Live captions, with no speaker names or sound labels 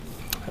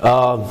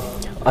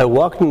I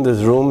walked in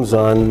these rooms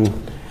on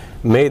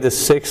May the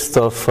 6th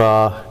of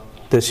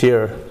this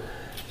year,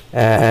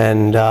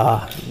 and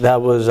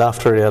that was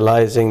after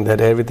realizing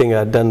that everything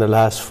I'd done the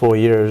last 4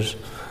 years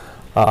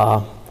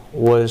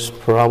was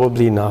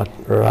probably not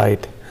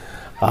right.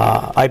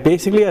 I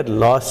basically had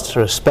lost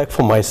respect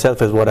for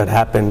myself is what had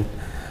happened,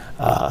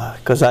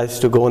 because I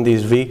used to go on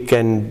these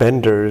weekend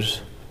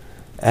benders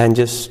and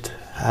just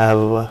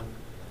have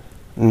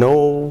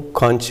no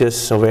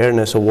conscious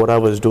awareness of what I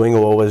was doing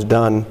or what was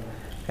done,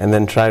 and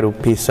then try to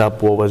piece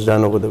up what was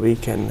done over the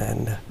weekend,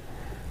 and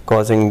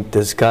causing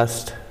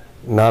disgust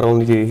not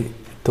only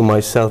to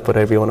myself but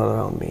everyone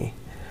around me.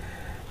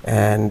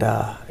 And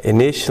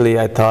initially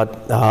I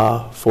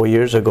thought 4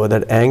 years ago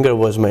that anger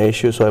was my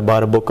issue, so I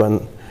bought a book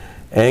on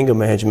anger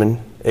management,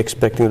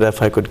 expecting that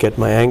if I could get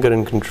my anger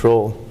in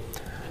control,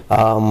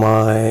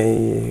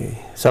 my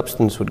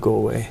substance would go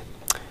away.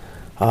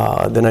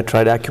 Then I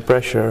tried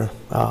acupressure,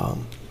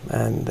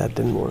 and that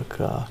didn't work.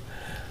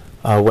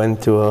 I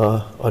went to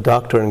a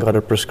doctor and got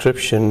a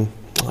prescription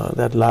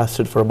that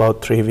lasted for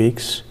about 3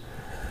 weeks.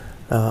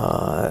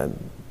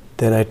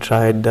 Then I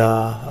tried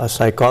a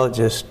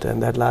psychologist,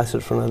 and that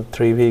lasted for another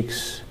 3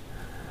 weeks,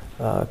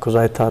 because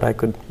I thought I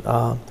could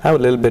have a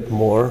little bit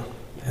more,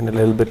 and a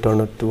little bit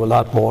turned out to a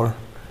lot more.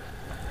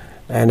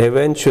 And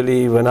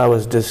eventually, when I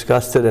was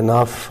disgusted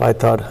enough, I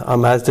thought,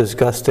 I'm as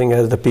disgusting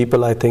as the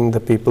people I think the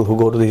people who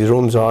go to these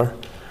rooms are.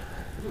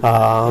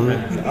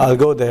 I'll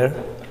go there.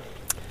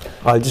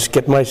 I'll just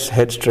get my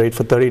head straight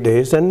for 30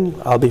 days and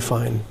I'll be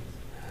fine.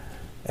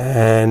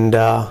 And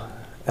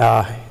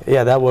yeah,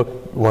 that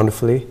worked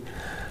wonderfully.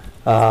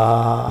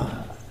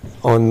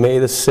 On May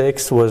the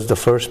 6th was the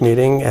first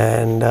meeting,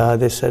 and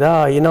they said,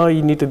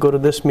 you need to go to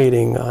this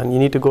meeting, and you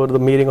need to go to the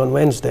meeting on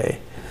Wednesday.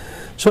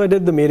 So I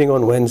did the meeting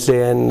on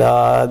Wednesday, and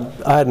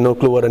I had no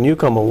clue what a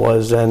newcomer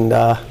was, and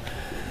they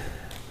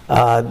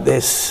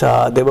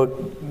were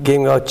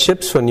giving out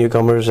chips for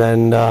newcomers,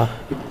 and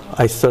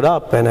I stood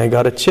up and I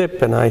got a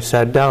chip, and I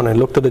sat down and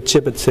looked at the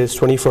chip. It says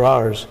 24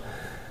 hours.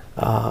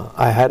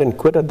 I hadn't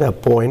quit at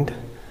that point,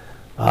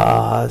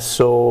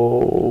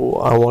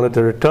 so I wanted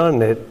to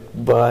return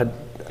it, but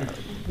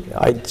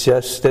I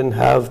just didn't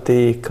have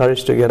the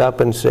courage to get up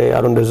and say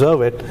I don't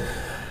deserve it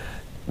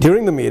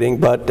during the meeting.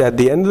 But at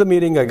the end of the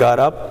meeting, I got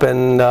up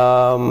and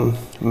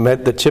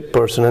met the chip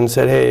person and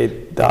said,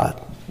 hey,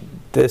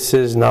 this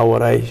is not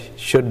what I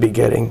should be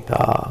getting.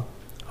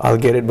 I'll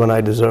get it when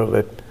I deserve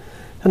it,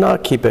 and I'll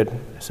keep it.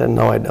 I said,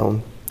 no, I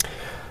don't.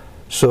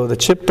 So the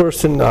chip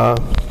person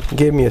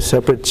gave me a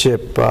separate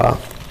chip.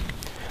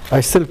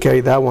 I still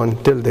carry that one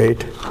till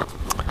date.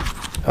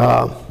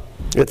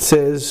 It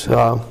says,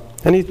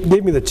 and he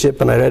gave me the chip,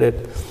 and I read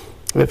it,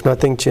 if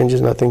nothing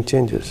changes, nothing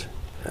changes.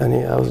 And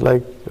I was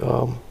like,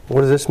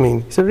 what does this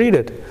mean? He said, read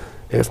it.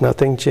 If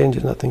nothing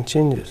changes, nothing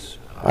changes.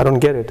 I don't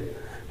get it.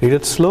 Read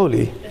it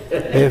slowly.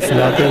 If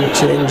nothing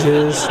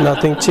changes,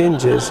 nothing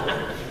changes.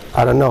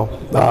 I don't know.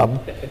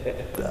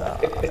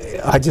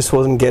 I just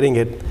wasn't getting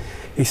it.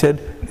 He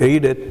said,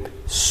 read it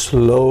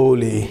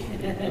slowly.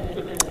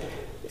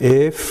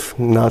 If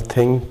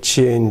nothing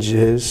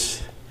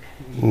changes,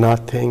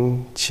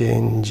 nothing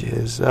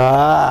changes.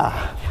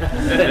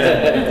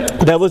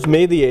 That was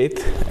May the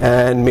 8th,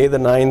 and May the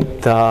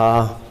 9th,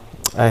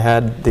 I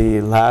had the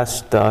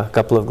last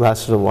couple of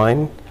glasses of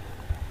wine,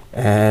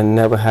 and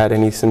never had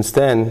any since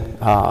then.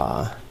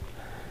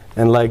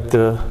 And like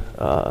the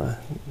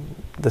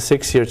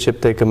 6-year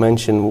chip taker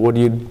mentioned, what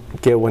do you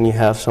get when you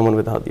have someone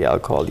without the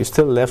alcohol? You're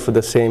still left with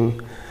the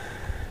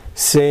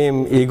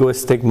same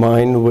egoistic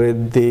mind,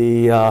 with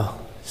the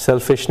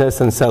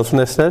selfishness and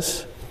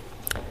selflessness,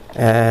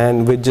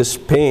 and with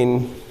just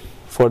pain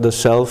for the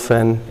self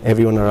and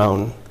everyone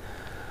around.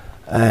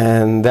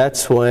 And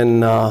that's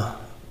when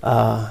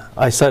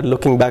I started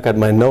looking back at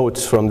my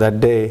notes from that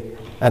day,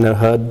 and I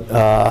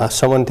heard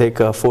someone take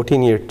a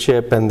 14-year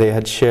chip, and they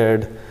had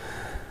shared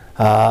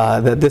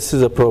that this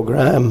is a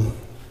program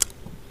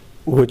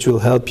which will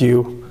help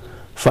you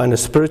find a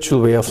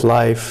spiritual way of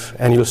life,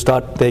 and you'll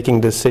start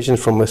taking decisions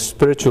from a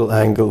spiritual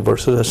angle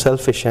versus a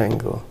selfish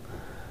angle.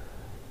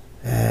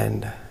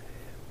 And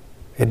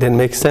it didn't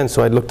make sense,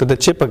 so I looked at the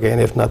chip again.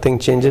 If nothing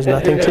changes,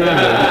 nothing changes.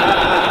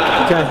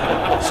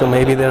 Okay, so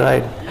maybe they're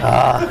right.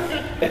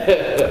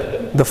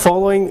 The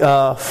following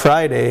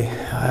Friday,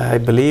 I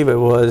believe it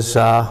was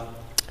the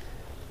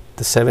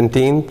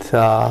 17th,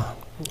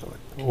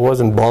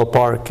 was in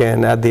Ballpark,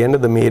 and at the end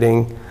of the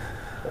meeting,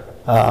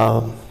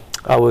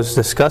 I was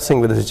discussing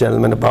with this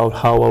gentleman about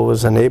how I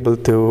was unable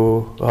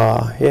to,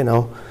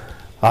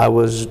 I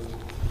was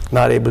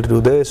not able to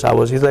do this.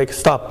 He's like,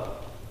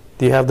 stop.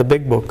 Do you have the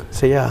big book? I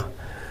say, yeah.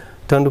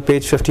 Turn to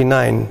page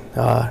 59.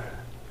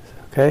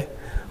 Okay.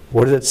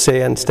 What does it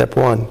say in step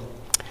 1?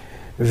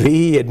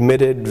 We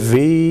admitted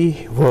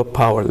we were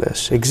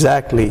powerless.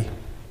 Exactly.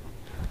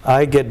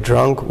 I get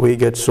drunk, we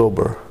get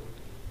sober.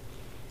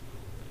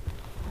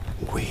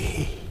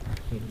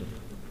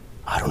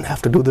 I don't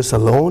have to do this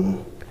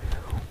alone.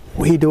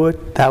 We do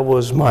it. That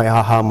was my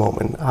aha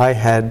moment. I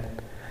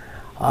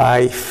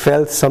I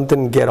felt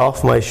something get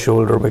off my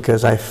shoulder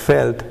because I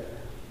felt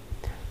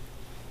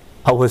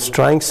I was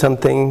trying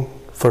something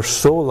for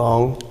so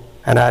long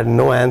and I had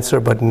no answer,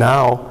 but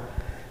now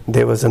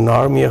there was an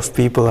army of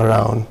people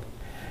around.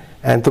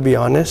 And to be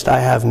honest, I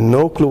have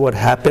no clue what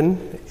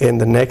happened in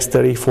the next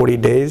 30, 40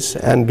 days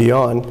and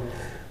beyond,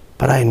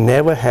 but I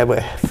never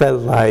have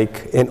felt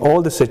like, in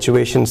all the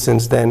situations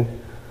since then,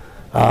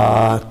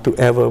 to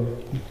ever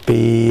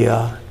be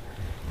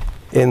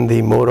in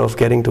the mode of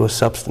getting to a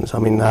substance. I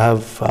mean, I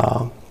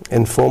have,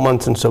 in 4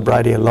 months in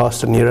sobriety, I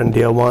lost a near and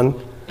dear one.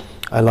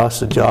 I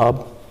lost a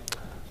job.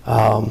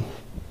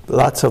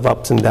 Lots of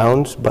ups and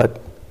downs, but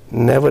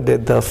never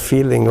did the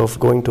feeling of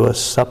going to a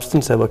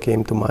substance ever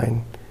came to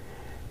mind.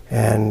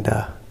 And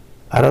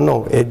I don't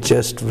know, it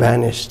just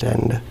vanished.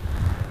 And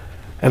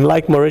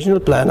like my original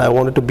plan, I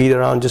wanted to be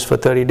around just for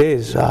 30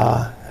 days.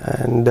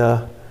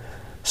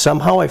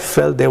 Somehow I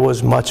felt there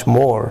was much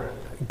more.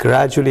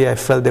 Gradually I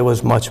felt there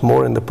was much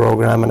more in the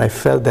program, and I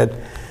felt that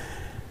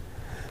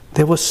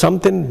there was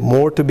something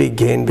more to be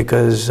gained,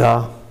 because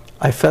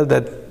I felt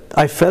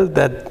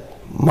that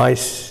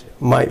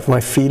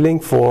my feeling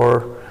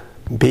for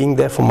being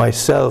there for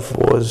myself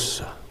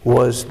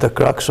was the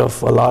crux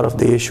of a lot of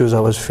the issues I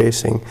was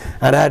facing.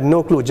 And I had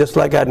no clue, just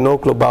like I had no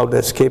clue about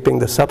escaping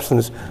the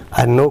substance,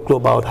 I had no clue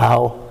about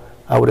how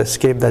I would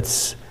escape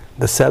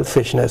the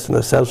selfishness and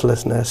the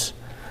selflessness.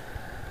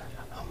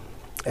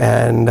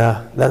 And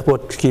that's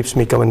what keeps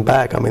me coming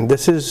back. I mean,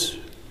 this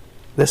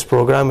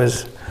program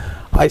is,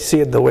 I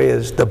see it the way,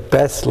 is the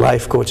best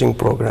life coaching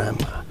program.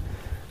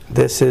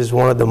 This is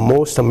one of the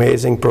most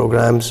amazing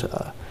programs,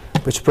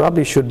 which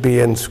probably should be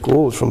in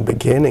schools from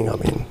beginning. I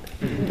mean,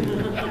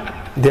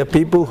 there are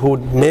people who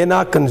may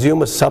not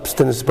consume a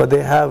substance, but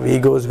they have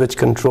egos which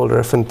control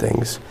different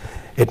things.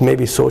 It may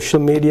be social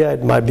media,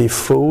 it might be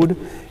food,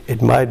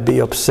 it might be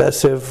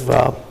obsessive,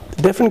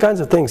 different kinds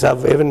of things.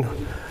 I've even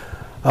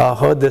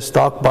heard this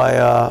talk by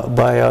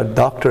a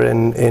doctor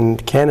in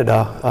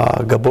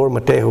Canada, Gabor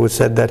Mate, who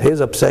said that his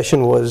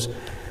obsession was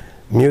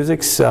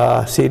music's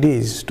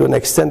CDs, to an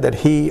extent that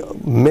he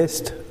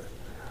missed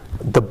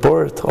the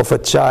birth of a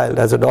child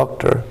as a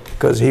doctor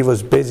because he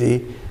was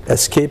busy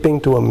escaping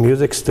to a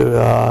music place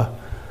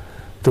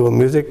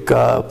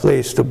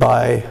to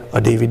buy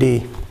a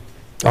DVD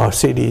or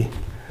CD.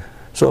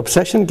 So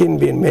obsession can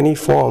be in many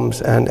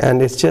forms,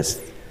 and it's just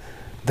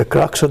the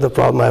crux of the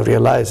problem I've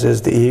realized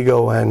is the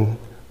ego, and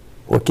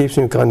what keeps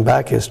me coming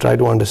back is try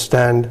to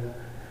understand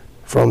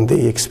from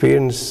the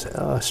experience,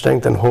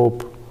 strength and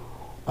hope,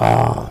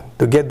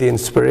 to get the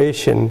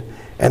inspiration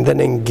and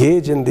then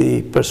engage in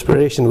the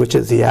perspiration, which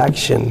is the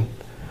action.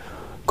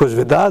 Because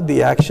without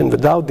the action,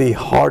 without the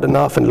hard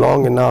enough and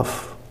long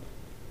enough,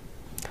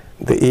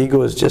 the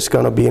ego is just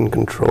going to be in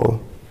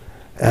control.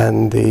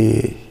 And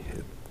the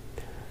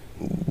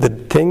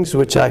things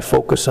which I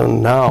focus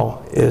on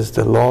now is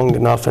the long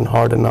enough and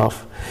hard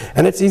enough.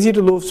 And it's easy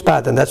to lose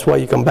path, and that's why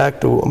you come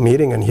back to a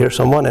meeting and hear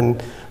someone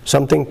and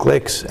something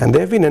clicks. And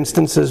there have been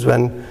instances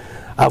when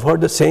I've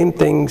heard the same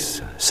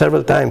things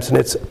several times,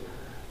 and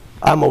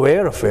I'm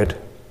aware of it.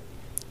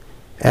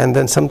 And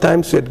then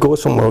sometimes it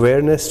goes from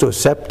awareness to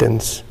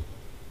acceptance.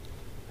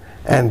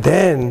 And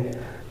then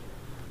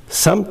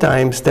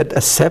sometimes that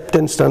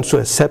acceptance turns to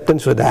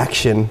acceptance with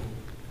action.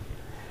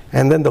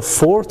 And then the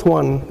fourth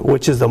one,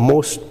 which is the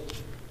most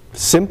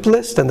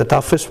simplest and the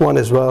toughest one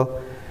as well,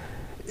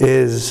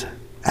 is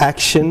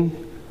action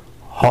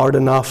hard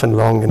enough and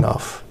long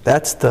enough.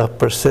 That's the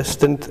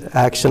persistent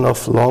action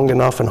of long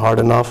enough and hard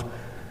enough,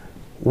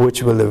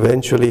 which will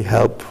eventually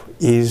help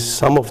ease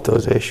some of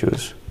those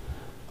issues.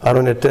 I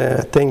don't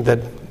think that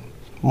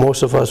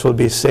most of us will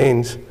be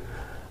saints,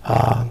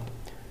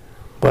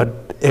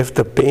 but if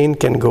the pain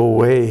can go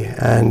away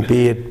and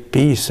be at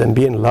peace and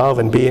be in love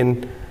and be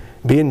in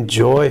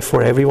joy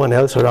for everyone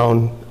else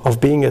around,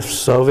 of being of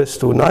service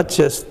to not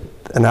just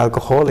an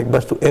alcoholic,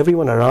 but to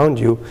everyone around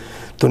you,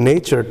 to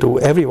nature,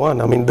 to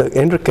everyone. I mean, the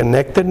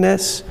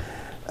interconnectedness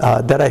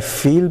that I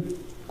feel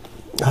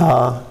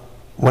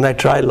when I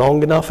try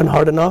long enough and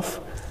hard enough,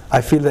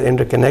 I feel the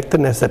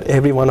interconnectedness that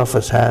every one of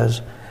us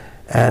has.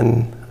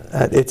 And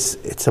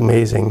it's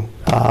amazing.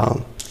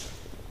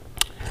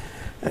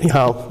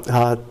 Anyhow,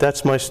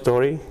 that's my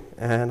story,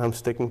 and I'm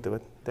sticking to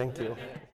it. Thank you.